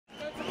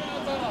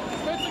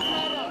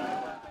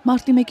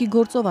Մարտի 1-ի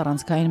գործով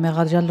առանցքային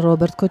մեղադրյալ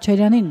Ռոբերտ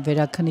Քոչարյանին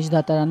Վերաքննիչ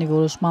դատարանի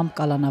որոշմամբ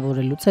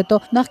կալանավորելուց հետո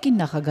նախկին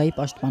նախագահի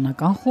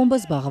պաշտպանական խումբը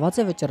զբաղված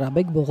է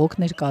վճռաբեկ բողոք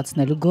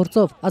ներկայացնելու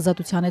գործով։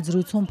 Ազատության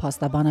զրույցում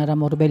փաստաբան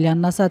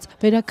Ռոբերտյանն ասաց,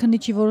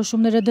 Վերաքննիչի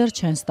որոշումները դեռ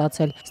չեն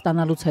ստացել,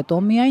 ստանալուց հետո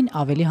միայն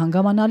ավելի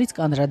հանգամանալից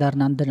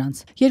կանդրադառնան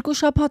դրանց։ Երկու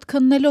շաբաթ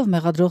քննելով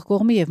մեղադրող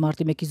կողմի եւ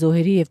Մարտի 1-ի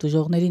զոհերի եւ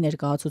դժողների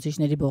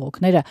ներկայացուցիչների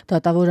բողոքները,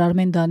 դատավոր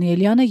Արմեն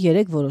Դանիելյանը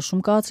 3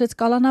 որոշում կայացրեց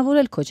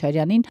կալանավորել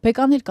Քոչարյանին,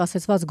 բեկանել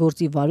կասեցված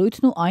գործի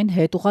վարույթն ու այն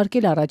հետ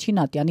ուղարկել առաջին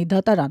ատյանի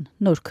դատարան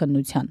նոր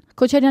քննության։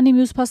 Քոչարյանի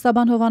մյուս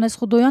փաստաբան Հովհաննես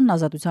Խուդոյանն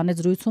Ազատության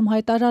զրույցում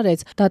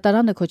հայտարարեց,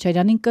 դատարանը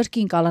Քոչարյանին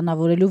կրկին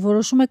կալանավորելու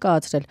որոշում է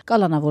կայացրել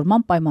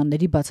կալանավորման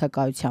պայմանների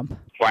բացակայությամբ։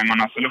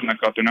 Պայմանացելով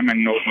նկատի ունեմ այն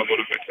նորմը,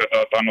 որը պետք է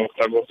դատարանը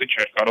օգտագործի,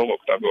 չէր կարող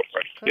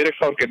օգտագործել։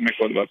 301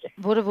 հոդվածը,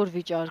 որը որ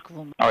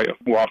վիճարկվում է։ Այո,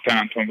 ու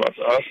արդեն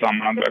ընդունված է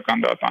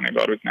սահմանադրական դատարանի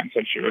վարույթն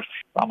այնցել չի, որ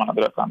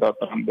սահմանադրական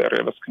դատարան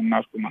դեռևս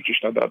քննարկում է,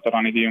 ճիշտ է,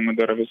 դատարանի դիմումը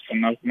դեռևս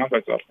քննարկում է,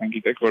 բայց արդեն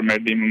գիտեք, որ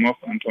մեր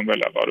դիմումով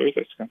ընդունվել է վարույթ,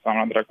 այսինքն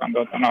սահմանադրական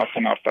դատարանը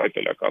արդեն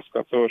արտահայտել է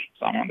կասկածը, որ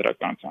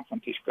սահմանադրականության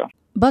խնդիր կա։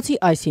 Բացի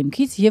այս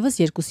հիմքից եւս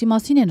երկուսի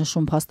մասին է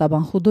նշում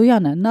փաստաբան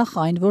Խուդոյանը, նախ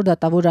այն, որ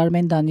դատավոր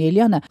Արմեն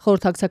Դանիելյանը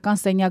խորհրդակցական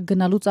սենյակ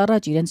գնալուց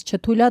առաջ իրենց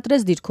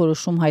չթույլատրեց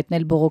դիրքորոշում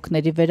հայտնել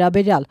բողոքների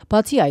վերաբերյալ։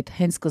 Բացի այդ,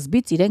 հենց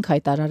սկզբից իրենք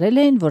հայտարարել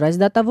էին, որ այս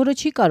դատավորը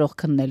չի կարող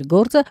քննել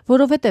գործը,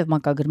 որովհետև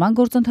մակագրման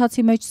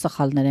գործընթացի մեջ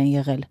սխալներ են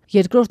եղել։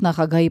 Երկրորդ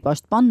նախագահի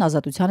պաշտպանն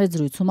Ազատության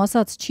զրույցում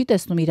ասաց, չի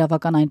տեսնում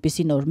իրավական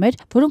այնպիսի նորմեր,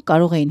 որոնք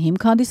կարող էին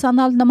հիմք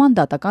հանդիսանալ նման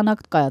դատական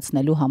ակտ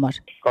կայացնելու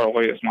համար։ Կարող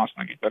է ես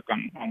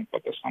մասնագիտական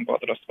համապատասխան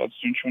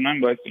պատրաստվածություն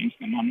չունեմ, բայց ինձ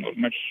նման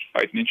նորմեր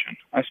հայտնի չեն։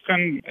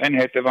 Այսինքն այն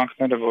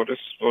հետևանքները, որ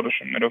այս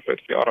որոշումներով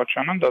պետք է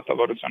առաջանան,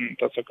 դատավարության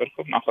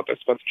ընթացակարգով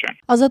նախատեսված չեն։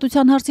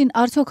 Ազատության հարցին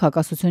արդյոք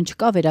հակասություն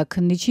չկա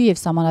Վերաքննիչի եւ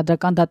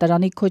Սահմանադրական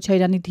դատարանի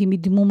Քոչարյանի թիմի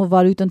դիմումը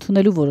վարույթ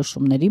ընդունելու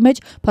որոշումների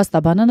մեջ,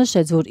 փաստաբանը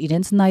նշեց, որ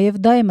իրենց նաեւ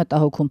դա է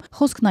մտահոգում։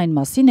 Խոսքն այն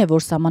մասին է,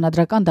 որ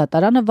Սահմանադրական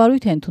դատարանը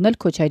վարույթ է ընդունել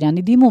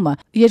Քոչարյանի դիմումը։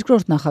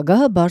 Երկրորդ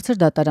նախագահը բարձր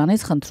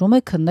դատարանից խնդրում է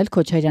քննել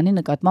Քոչարյանի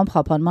նկատմամբ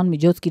խափանման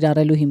միջոց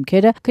կիրառելու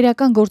հիմքերը,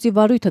 քրեական գործի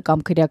վարույթը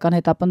կամ քրեական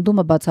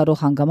հետապնդումը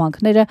բացառող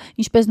հանգամանքները,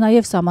 ինչպես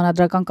նաեւ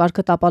Սահմանադրական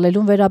կարգը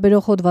տապալելուն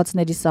վերաբերող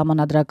հոդվածների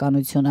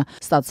սահմանադրականությունը։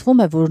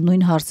 Ստացվում է, որ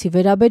նույն հարցի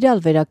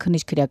վերաբերյալ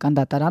Վերաքննիչ քրեական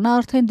դատարանը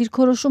արդեն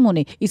դիրքորոշում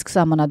ունի, իսկ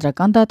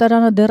Սահմանադրական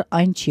դատարանը դեռ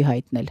այն չի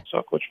հայտնել։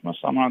 Սա կոչվում է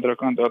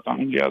Սահմանադրական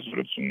դատարանի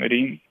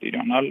լիազորություններին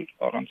տիրանալ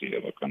առանց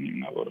իրավական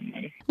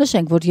հիմնավորումների։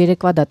 Նշենք, որ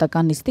երեկվա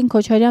դատական նիստին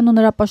Քոչարյանն ու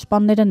նրա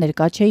պաշտպանները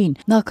ներկա չէին։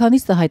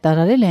 Նախքանիստը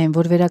հայտարարել էին,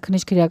 որ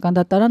Վերաքննիչ քրեական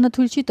դատարանը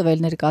թույլ չի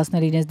տվել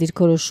ներկայացնել իրենց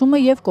դիրքորոշումը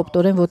եւ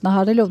կոպտորեն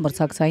ոտնահարելով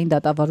մրցակցային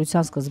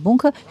դատավարության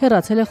սկզբունքը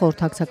հեռացել է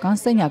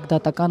խորհրդակցական սենյակ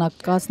դատական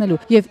ակտ կայացնելու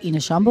եւ ի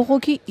նշան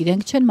բողոքի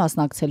իրենք չեն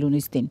մասնակցելու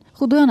նիստին։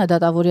 Խուդոյանը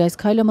դատավորի այս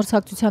քայլը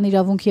մրցակցության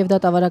իրավունք եւ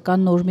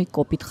դատավարական նորմի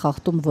կոպիտ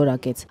խախտում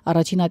որակեց։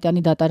 Առաջին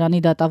ատյանի դատարանի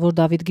դատավոր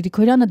Դավիթ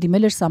Գրիգորյանը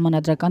դիմել էր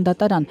Սահմանադրական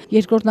դատարան,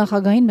 երկրորդ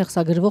նախագահին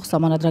մեղսագրվող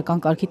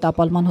Սահմանադրական կարգի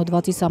տապալման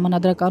հոդվածի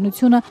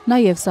սահմանադրականությունը,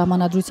 նաեւ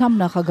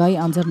Սահմանադրությամբ նախագահի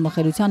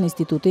անձեռնմխելիության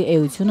ինստիտուտի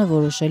էությունը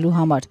որոշելու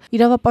համար։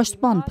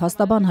 Իրավապաշտպան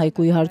փաստաբան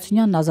Հայկուի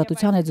Հարությունյանն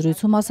Ազատության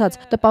զրույցում ասաց,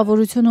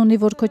 տպավորություն ունի,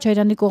 որ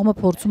Քոչարյանի կողմը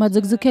փորձում է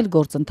ձգձգել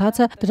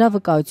գործընթացը, դրա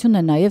վկայությունն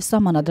է նաեւ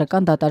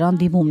Սահմանադրական դատարան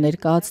դիմումներ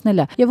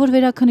կայացնելը, եւ որ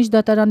Վերաքննիչ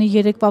դատարանի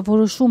երեկվա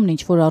որոշումն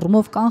ինչ որ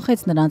առումով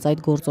կանխեց նրանց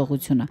այդ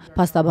գործողությունը։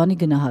 Փաստաբանի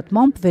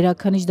գնահատմամբ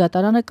Վերաքննիչ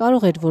դատարանը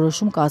կարող էր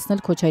որոշում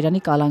կայացնել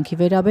Քոչարյանի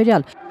կալանքի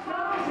վերաբերյալ։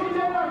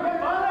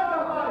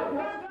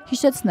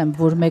 Հիշեցնեմ,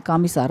 որ 1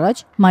 ամիս առաջ,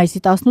 մայիսի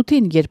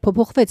 18-ին, երբ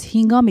փոփոխվեց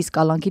 5 ամիս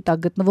կալանքի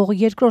տակ գտնվող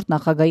երկրորդ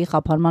նախագահի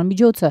խափանման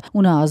միջոցը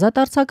ու նա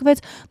ազատ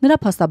արձակվեց, նրա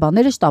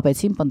փաստաբանները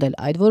շտապեցին պնդել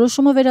այդ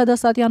որոշումը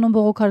վերադասատյանում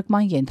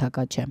բողոքարկման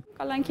ենթակա չէ։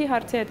 Կալանքի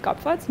հարցի հետ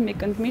կապված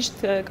մեկ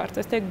ընդմիշտ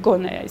կարծես թե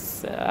գոնե այս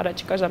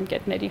առաջիկա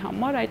ժամկետների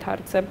համար այդ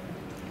հարցը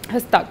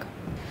հստակ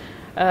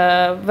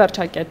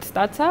վերջակետ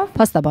ստացավ։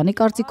 Փաստաբանի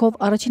կարծիքով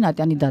առաջին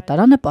ատյանի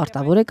դատարանը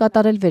պարտավոր է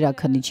կատարել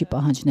Վերաքննիչի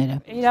պահանջները։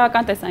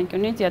 Իրական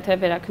տեսանկյունից, եթե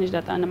Վերաքննիչ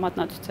դատարանը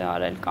մատնացույց է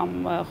արել կամ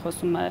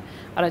խոսում է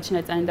առաջին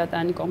ատյանի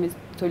դատարանի կողմից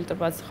թույլ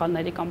տրված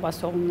սխալների կամ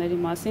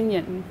բացողումների մասին,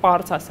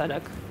 պարզ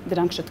հասարակ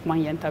դրանք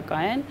շտկման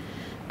ենթակա են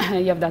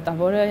եւ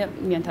դատավորը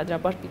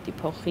ենթադրաբար պիտի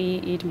փոխի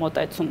իր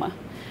մոտեցումը։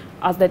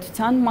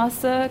 Ազդեցության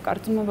մասը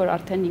կարծում եմ, որ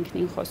արդեն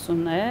ինքնին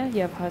խոսուն է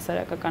եւ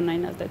հասարակական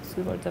այն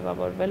ազդեցությունը, որ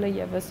ձևավորվել է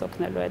եւս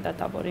օգնելու է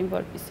դատավորին,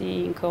 որպեսզի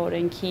ինքը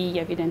օրենքի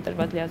եւ իրեն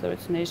տրված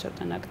լիազորությունների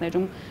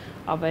շրջանակներում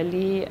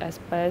ավելի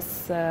այսպես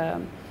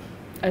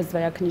ըստ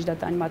Վերաքննիչ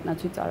դատարանի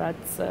մատնացույց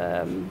արած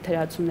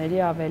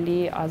թերացումների ավելի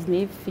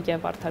ազնիվ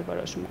եւ արդար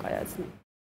որոշում կայացնի։